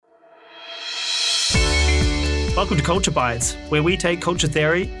Welcome to Culture Bites, where we take culture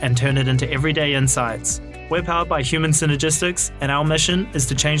theory and turn it into everyday insights. We're powered by human synergistics, and our mission is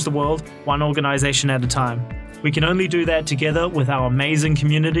to change the world one organization at a time. We can only do that together with our amazing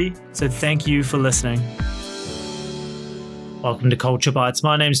community, so thank you for listening. Welcome to Culture Bites.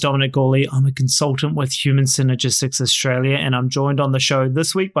 My name's Dominic Gawley. I'm a consultant with Human Synergistics Australia, and I'm joined on the show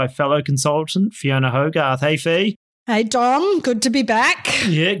this week by fellow consultant Fiona Hogarth. Hey, Fee. Hey, Dom. Good to be back.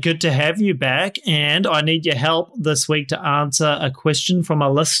 Yeah, good to have you back. And I need your help this week to answer a question from a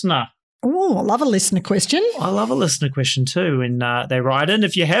listener. Oh, I love a listener question. I love a listener question too. And they write in.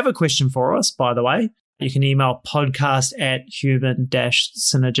 If you have a question for us, by the way, you can email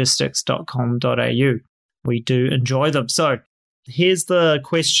podcast@human-synergistics.com.au. We do enjoy them. So here's the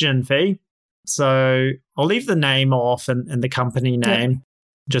question, Fee. So I'll leave the name off and the company name,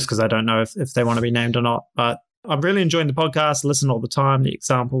 just because I don't know if they want to be named or not. But I'm really enjoying the podcast. Listen all the time. The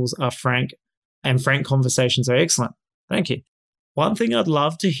examples are frank, and frank conversations are excellent. Thank you. One thing I'd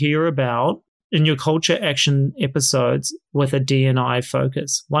love to hear about in your culture action episodes with a D&I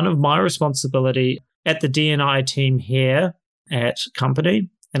focus. One of my responsibility at the D&I team here at company,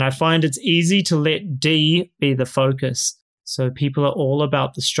 and I find it's easy to let D be the focus. So people are all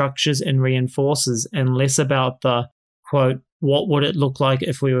about the structures and reinforcers and less about the, quote, what would it look like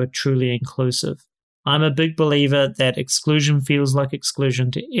if we were truly inclusive? I'm a big believer that exclusion feels like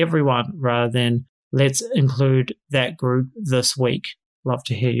exclusion to everyone rather than let's include that group this week. Love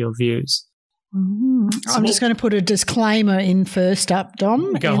to hear your views. I'm just going to put a disclaimer in first up,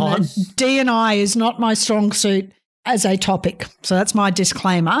 Dom. Go on. D&I is not my strong suit as a topic. So that's my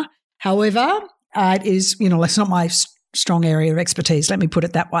disclaimer. However, it is, it's not my strong area of expertise. Let me put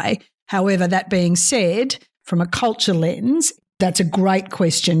it that way. However, that being said, from a culture lens, that's a great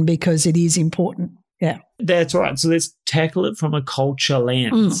question because it is important. Yeah. That's right. So let's tackle it from a culture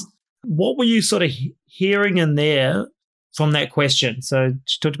lens. What were you sort of hearing in there from that question? So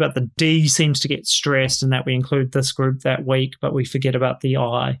she talked about the D seems to get stressed and that we include this group that week, but we forget about the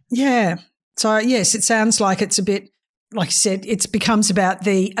I. Yeah. So, yes, it sounds like it's a bit, like you said, it becomes about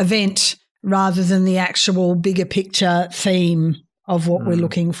the event rather than the actual bigger picture theme of what we're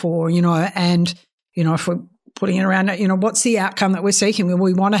looking for, and, if we're putting it around, what's the outcome that we're seeking?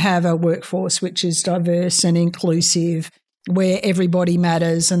 We want to have a workforce which is diverse and inclusive, where everybody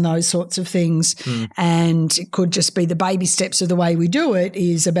matters and those sorts of things. And it could just be the baby steps of the way we do it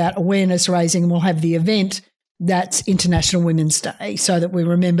is about awareness raising. And we'll have the event that's International Women's Day so that we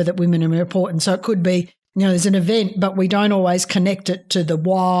remember that women are important. So it could be, there's an event, but we don't always connect it to the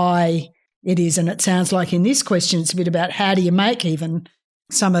why it is. And it sounds like in this question, it's a bit about how do you make even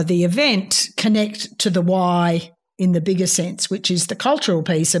some of the event connect to the why in the bigger sense, which is the cultural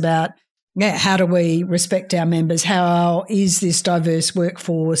piece about, how do we respect our members? How is this diverse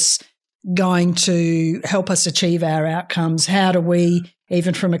workforce going to help us achieve our outcomes? How do we,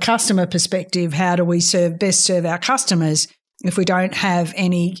 even from a customer perspective, how do we best serve our customers if we don't have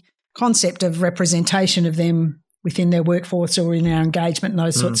any concept of representation of them within their workforce or in our engagement and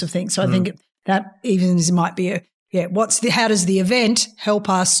those sorts of things? So I think that even might be how does the event help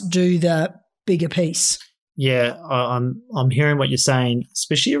us do the bigger piece? Yeah, I'm hearing what you're saying,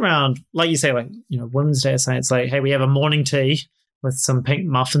 especially around, like you say, Women's Day, saying it's like, hey, we have a morning tea with some pink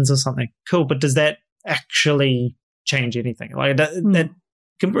muffins or something. Cool, but does that actually change anything? Like that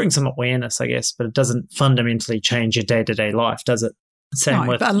can bring some awareness, I guess, but it doesn't fundamentally change your day-to-day life, does it? Same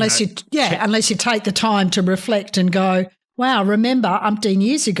with, but unless you take the time to reflect and go, wow, remember umpteen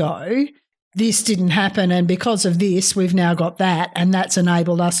years ago, this didn't happen, and because of this, we've now got that, and that's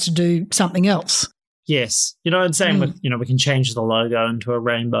enabled us to do something else. Yes. And same with, we can change the logo into a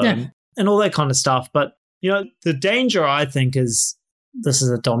rainbow and all that kind of stuff. But, the danger, I think, is, this is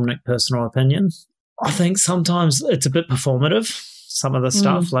a Dominic personal opinion, I think sometimes it's a bit performative, some of the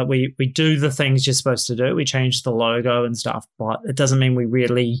stuff. Like we do the things you're supposed to do. We change the logo and stuff, but it doesn't mean we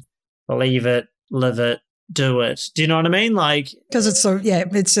really believe it, live it, do it. Do you know what I mean? Like, because it's a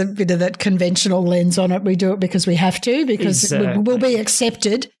bit of that conventional lens on it. We do it because we have to, because we'll be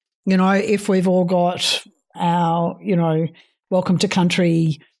accepted, if we've all got our, welcome to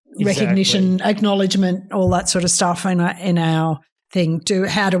country recognition, acknowledgement, all that sort of stuff in our thing.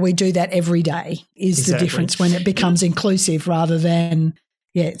 How do we do that every day is the difference when it becomes inclusive rather than,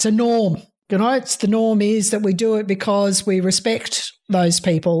 it's a norm. It's the norm is that we do it because we respect those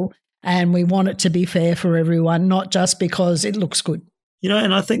people and we want it to be fair for everyone, not just because it looks good.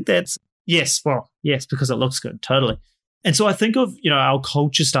 And I think that's, yes, because it looks good, totally. And so I think of, our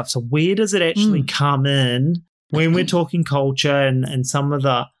culture stuff. So where does it actually come in when we're talking culture and some of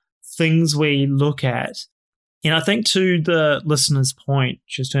the things we look at? And I think to the listener's point,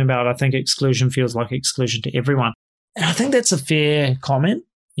 she was talking about, I think exclusion feels like exclusion to everyone. And I think that's a fair comment.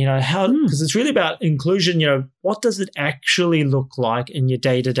 Because it's really about inclusion, what does it actually look like in your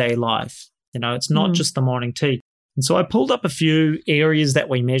day-to-day life? It's not just the morning tea. And so I pulled up a few areas that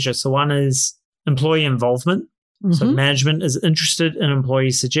we measure. So one is employee involvement. So management is interested in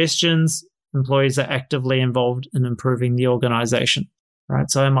employee suggestions. Employees are actively involved in improving the organization, right?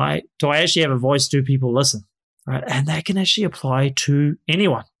 So do I actually have a voice? Do people listen, right? And that can actually apply to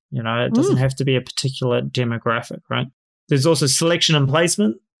anyone. It doesn't have to be a particular demographic, right? There's also selection and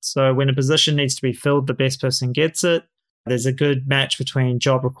placement. So when a position needs to be filled, the best person gets it. There's a good match between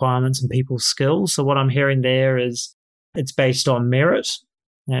job requirements and people's skills. So what I'm hearing there is it's based on merit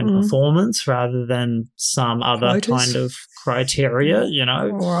and performance rather than some other kind of criteria,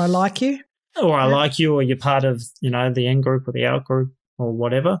 Or I like you. Or I like you, or you're part of, the in group or the out group or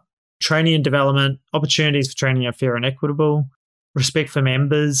whatever. Training and development, opportunities for training are fair and equitable. Respect for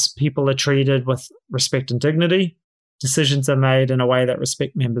members, people are treated with respect and dignity. Decisions are made in a way that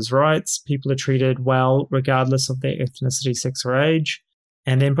respect members' rights. People are treated well regardless of their ethnicity, sex, or age.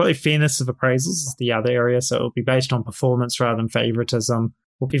 And then probably fairness of appraisals is the other area. So it will be based on performance rather than favoritism.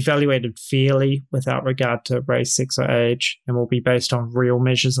 Will be evaluated fairly without regard to race, sex, or age, and will be based on real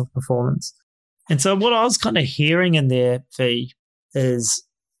measures of performance. And so what I was kind of hearing in there, Fee, is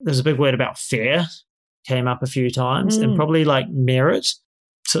there's a big word about fair, came up a few times, and probably like merit.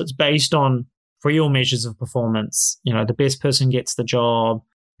 So it's based on real measures of performance. The best person gets the job.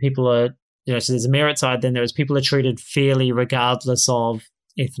 People are, so there's a merit side, then there's people are treated fairly regardless of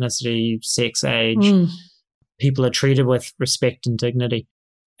ethnicity, sex, age. People are treated with respect and dignity.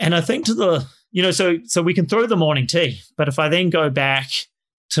 And I think to the, so we can throw the morning tea, but if I then go back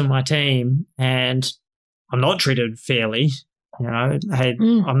to my team and I'm not treated fairly, hey,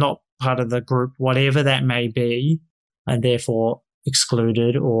 I'm not part of the group, whatever that may be, and therefore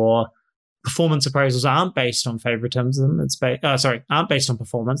excluded, or performance appraisals aren't based on favoritism. Aren't based on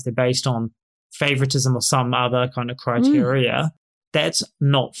performance. They're based on favoritism or some other kind of criteria. That's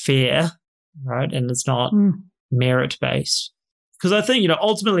not fair, right? And it's not merit-based. Because I think,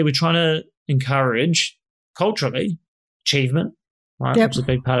 ultimately we're trying to encourage culturally achievement, right? Yep. Which is a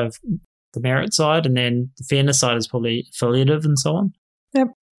big part of the merit side. And then the fairness side is probably affiliative and so on. Yep.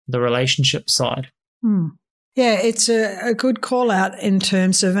 The relationship side. Yeah, it's a good call out in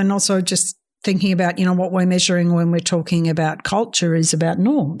terms of, and also just thinking about, what we're measuring when we're talking about culture is about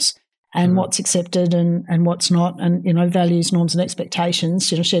norms and what's accepted and what's not, and, values, norms and expectations,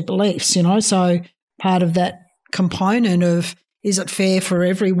 shared beliefs, So part of that component of, is it fair for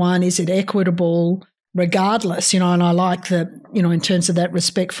everyone? Is it equitable regardless? And I like that, in terms of that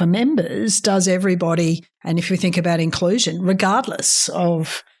respect for members, does everybody, and if we think about inclusion, regardless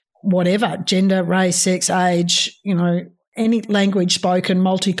of whatever, gender, race, sex, age, any language spoken,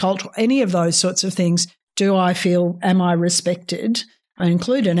 multicultural, any of those sorts of things, am I respected and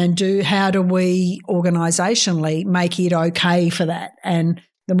included? And how do we organisationally make it okay for that? And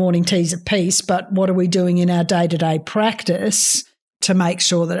the morning tea's a piece, but what are we doing in our day-to-day practice to make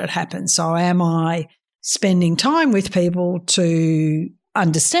sure that it happens? So am I spending time with people to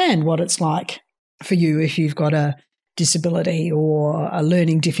understand what it's like for you if you've got a disability or a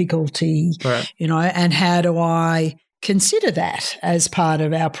learning difficulty, right. And how do I consider that as part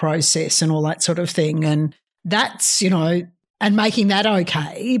of our process and all that sort of thing? And that's, and making that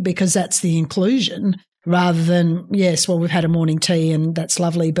okay, because that's the inclusion, rather than, yes, well, we've had a morning tea and that's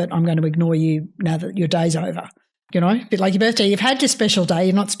lovely, but I'm going to ignore you now that your day's over. A bit like your birthday, you've had your special day,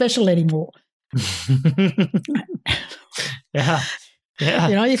 you're not special anymore. Yeah.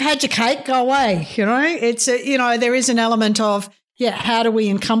 Yeah. You've had your cake, go away. It's, there is an element of, how do we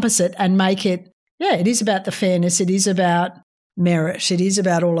encompass it and make it, it is about the fairness. It is about merit. It is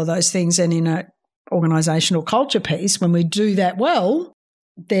about all of those things. And in an organisational culture piece, when we do that well,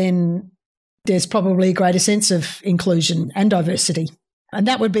 then there's probably a greater sense of inclusion and diversity. And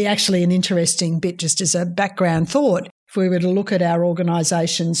that would be actually an interesting bit, just as a background thought. If we were to look at our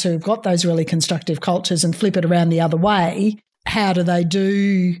organisations who've got those really constructive cultures and flip it around the other way, how do they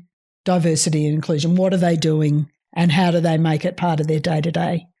do diversity and inclusion? What are they doing and how do they make it part of their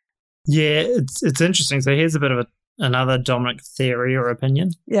day-to-day? Yeah, it's interesting. So here's a bit of another Dominic theory or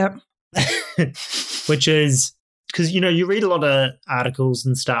opinion. Yep. Which is, because, you read a lot of articles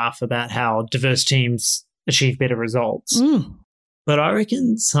and stuff about how diverse teams achieve better results. But I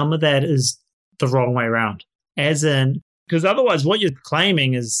reckon some of that is the wrong way around. As in, because otherwise what you're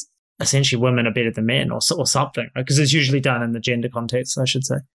claiming is essentially women are better than men or something, right? Because it's usually done in the gender context, I should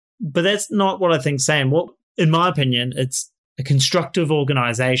say. But that's not what I think's saying. Well, in my opinion, it's a constructive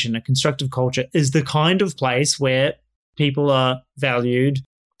organization, a constructive culture is the kind of place where people are valued,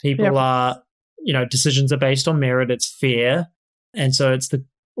 people are, decisions are based on merit, it's fair. And so it's the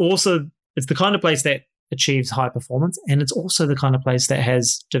kind of place that achieves high performance, and it's also the kind of place that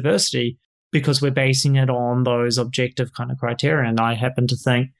has diversity because we're basing it on those objective kind of criteria. And I happen to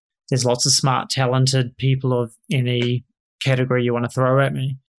think there's lots of smart, talented people of any category you want to throw at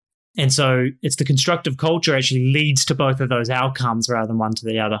me. And so it's the constructive culture actually leads to both of those outcomes rather than one to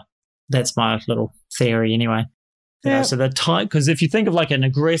the other. That's my little theory anyway. Yeah. So the type, because if you think of like a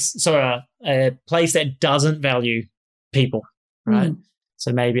place that doesn't value people, right?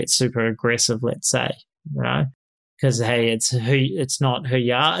 So maybe it's super aggressive, let's say, because hey, it's not who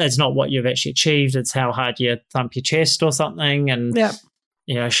you are, it's not what you've actually achieved, it's how hard you thump your chest or something, and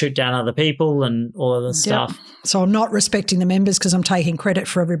shoot down other people and all of this stuff. So I'm not respecting the members because I'm taking credit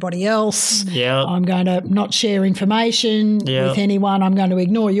for everybody else. Yeah, I'm going to not share information with anyone. I'm going to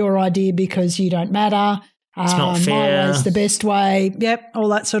ignore your idea because you don't matter. It's not fair. My way's the best way. Yep, all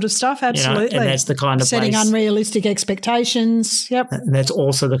that sort of stuff. Absolutely. And that's the kind of setting place, unrealistic expectations. Yep. And that's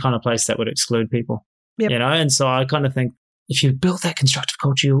also the kind of place that would exclude people. Yep. And so I kind of think if you build that constructive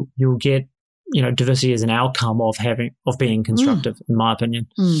culture, you'll get, diversity as an outcome of being constructive, in my opinion.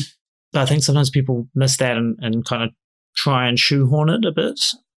 But I think sometimes people miss that and kind of try and shoehorn it a bit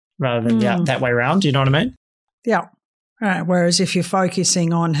rather than that way around. Do you know what I mean? Yeah. Right. Whereas if you're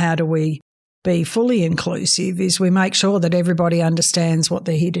focusing on how do we be fully inclusive, is we make sure that everybody understands what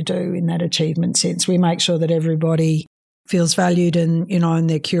they're here to do in that achievement sense. We make sure that everybody feels valued and, and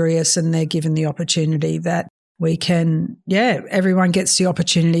they're curious and they're given the opportunity that we can, everyone gets the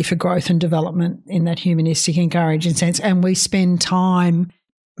opportunity for growth and development in that humanistic, encouraging sense. And we spend time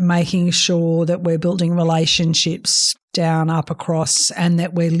making sure that we're building relationships down, up, across, and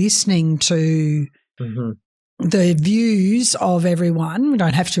that we're listening to the views of everyone. We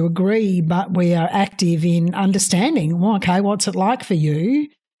don't have to agree, but we are active in understanding, what's it like for you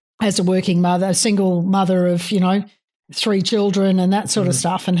as a working mother, a single mother of, 3 children and that sort of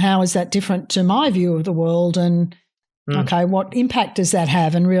stuff, and how is that different to my view of the world, and what impact does that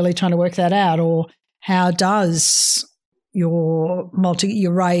have, and really trying to work that out, or how does your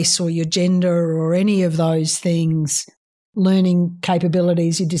race or your gender or any of those things, learning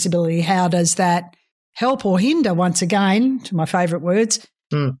capabilities, your disability, how does that help or hinder, once again, to my favourite words,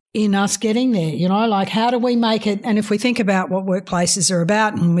 in us getting there, how do we make it? And if we think about what workplaces are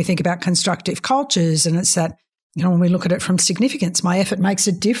about and we think about constructive cultures, and it's that, when we look at it from significance, my effort makes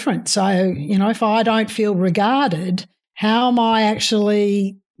a difference. So, if I don't feel regarded, how am I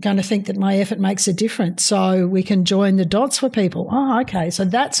actually going to think that my effort makes a difference? So we can join the dots for people. Oh, okay. So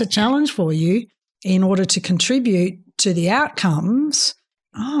that's a challenge for you in order to contribute to the outcomes.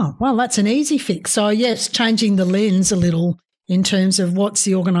 Oh, well, that's an easy fix. So, yes, changing the lens a little in terms of what's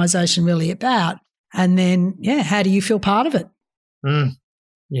the organisation really about. And then, how do you feel part of it?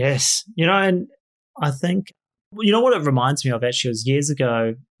 Yes. And I think, what it reminds me of actually was years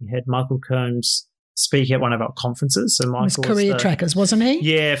ago, we had Michael Combs speak at one of our conferences. So Michael was Career Trackers, wasn't he?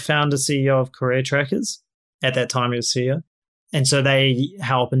 Yeah, founder, CEO of Career Trackers. At that time, he was CEO. And so they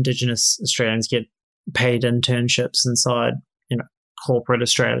help Indigenous Australians get paid internships inside, corporate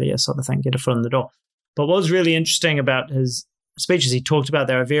Australia sort of thing, get a foot in the door. But what was really interesting about his speeches, he talked about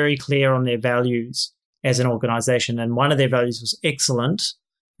they were very clear on their values as an organisation. And one of their values was excellent.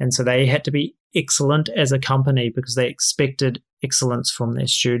 And so they had to be excellent as a company because they expected excellence from their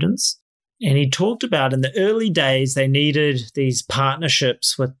students. And he talked about in the early days, they needed these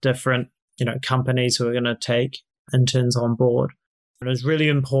partnerships with different, companies who were going to take interns on board. And it was really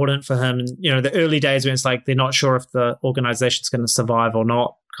important for him. And, the early days when it's like they're not sure if the organization's going to survive or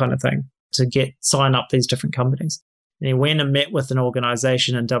not kind of thing, to sign up these different companies. And he went and met with an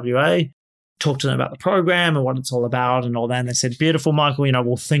organization in WA, talked to them about the program and what it's all about and all that. And they said, beautiful, Michael,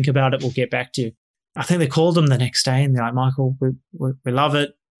 we'll think about it. We'll get back to you. I think they called him the next day and they're like, Michael, we love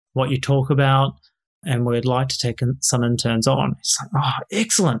it, what you talk about, and we'd like to take some interns on. He's like, oh,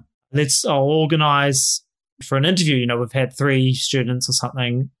 excellent. I'll organize for an interview. We've had 3 students or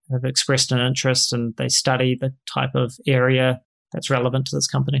something have expressed an interest and they study the type of area that's relevant to this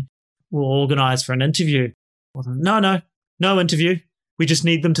company. We'll organize for an interview. No interview. We just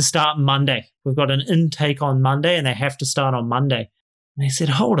need them to start Monday. We've got an intake on Monday and they have to start on Monday. And they said,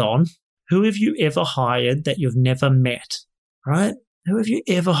 hold on, who have you ever hired that you've never met, right? Who have you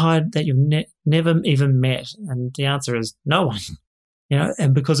ever hired that you've never even met? And the answer is no one,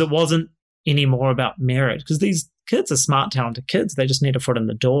 and because it wasn't any more about merit, because these kids are smart, talented kids. They just need a foot in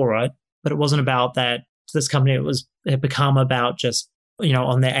the door, right? But it wasn't about that. This company, it had become about just,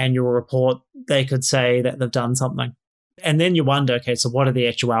 on their annual report, they could say that they've done something. And then you wonder, okay, so what are the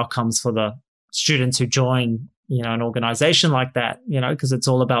actual outcomes for the students who join, an organization like that, because it's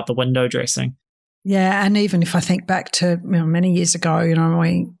all about the window dressing. Yeah. And even if I think back to many years ago,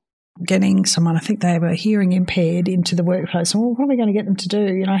 we getting someone, I think they were hearing impaired into the workplace. Well, what are we going to get them to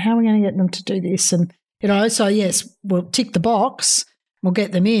do? How are we going to get them to do this? And, so yes, we'll tick the box, we'll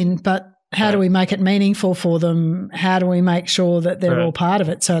get them in, but how do we make it meaningful for them? How do we make sure that they're all part of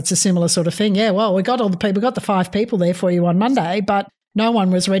it? So it's a similar sort of thing. Yeah, well, we got the 5 people there for you on Monday, but no one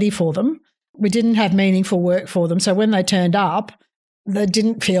was ready for them. We didn't have meaningful work for them. So when they turned up, they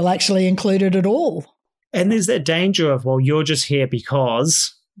didn't feel actually included at all. And there's that danger of, well, you're just here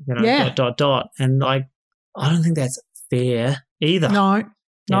because, ... And I don't think that's fair either. No.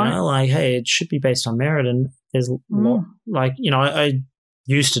 Hey, it should be based on merit. And there's I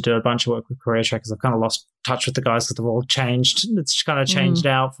used to do a bunch of work with career trackers. I've kind of lost touch with the guys because they've all changed. It's kind of changed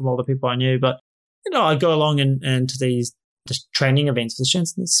out from all the people I knew. But, I go along into these just training events for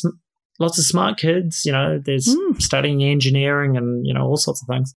students. There's lots of smart kids, there's studying engineering and, all sorts of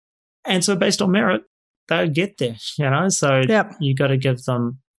things. And so based on merit, they'll get there, so you got to give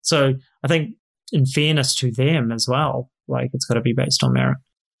them. So I think in fairness to them as well, it's got to be based on merit.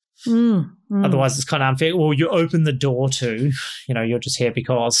 Otherwise, it's kind of unfair. Well, you open the door to, you're just here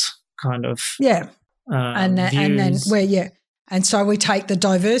because kind of. Yeah. And so we take the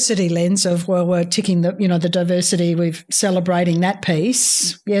diversity lens of, well, we're ticking the diversity, we're celebrating that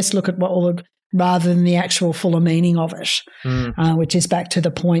piece. Yes, look at rather than the actual fuller meaning of it, which is back to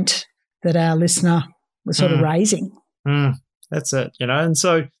the point that our listener was sort of raising. That's it, And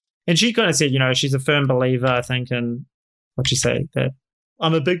so, and she kind of said, she's a firm believer, I think, in what she say, that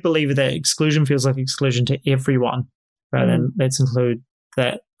I'm a big believer that exclusion feels like exclusion to everyone, right? And let's include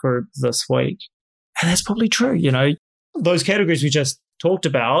that group this week. And that's probably true, Those categories we just talked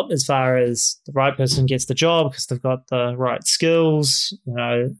about, as far as the right person gets the job because they've got the right skills,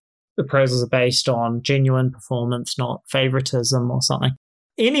 appraisals are based on genuine performance, not favoritism or something.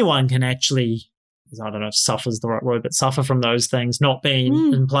 Anyone can actually, I don't know if suffer is the right word, but suffer from those things not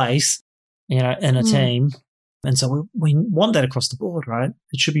being in place, in a team. And so we want that across the board, right?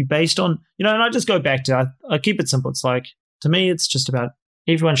 It should be based on, and I just go back to, I keep it simple. It's like, to me, it's just about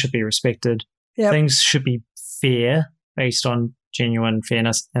everyone should be respected. Yep. Things should be fair, based on genuine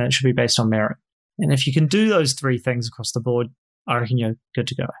fairness, and it should be based on merit. And if you can do those 3 things across the board, I reckon you're good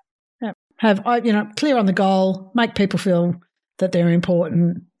to go. Yep. Have, clear on the goal, make people feel that they're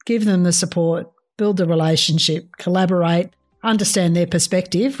important, give them the support, build the relationship, collaborate, understand their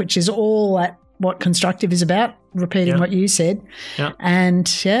perspective, which is all at what constructive is about, repeating what you said. Yep. And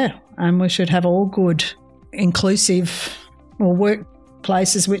we should have all good, inclusive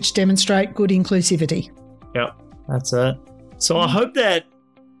workplaces which demonstrate good inclusivity. Yep, that's it. So I hope that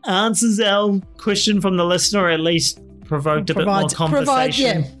answers our question from the listener, or at least provoked a bit more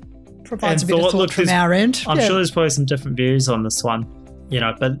conversation. Provides a bit of thought from our end. I'm sure there's probably some different views on this one,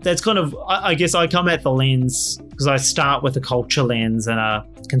 but that's kind of, I guess I come at the lens because I start with a culture lens and a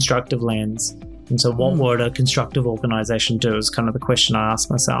constructive lens. And so what would a constructive organisation do is kind of the question I ask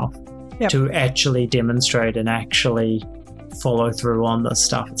myself to actually demonstrate and actually follow through on this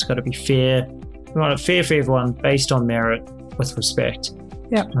stuff. It's got to be fair. We want it fair for everyone, based on merit, with respect.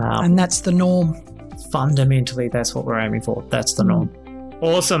 Yeah, and that's the norm. Fundamentally, that's what we're aiming for. That's the norm.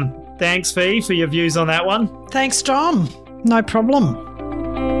 Awesome. Thanks, Fee, for your views on that one. Thanks, Tom. No problem.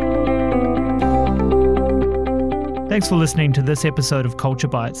 Thanks for listening to this episode of Culture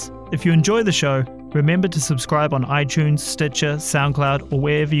Bites. If you enjoy the show, remember to subscribe on iTunes, Stitcher, SoundCloud, or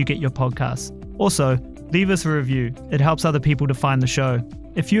wherever you get your podcasts. Also, leave us a review. It helps other people to find the show.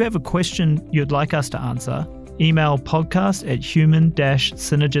 If you have a question you'd like us to answer, email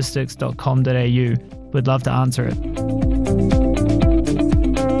podcast@human-synergistics.com.au. We'd love to answer it.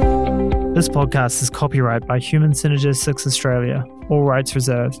 This podcast is copyright by Human Synergistics Australia. All rights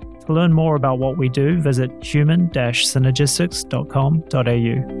reserved. To learn more about what we do, visit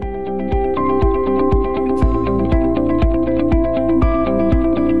human-synergistics.com.au.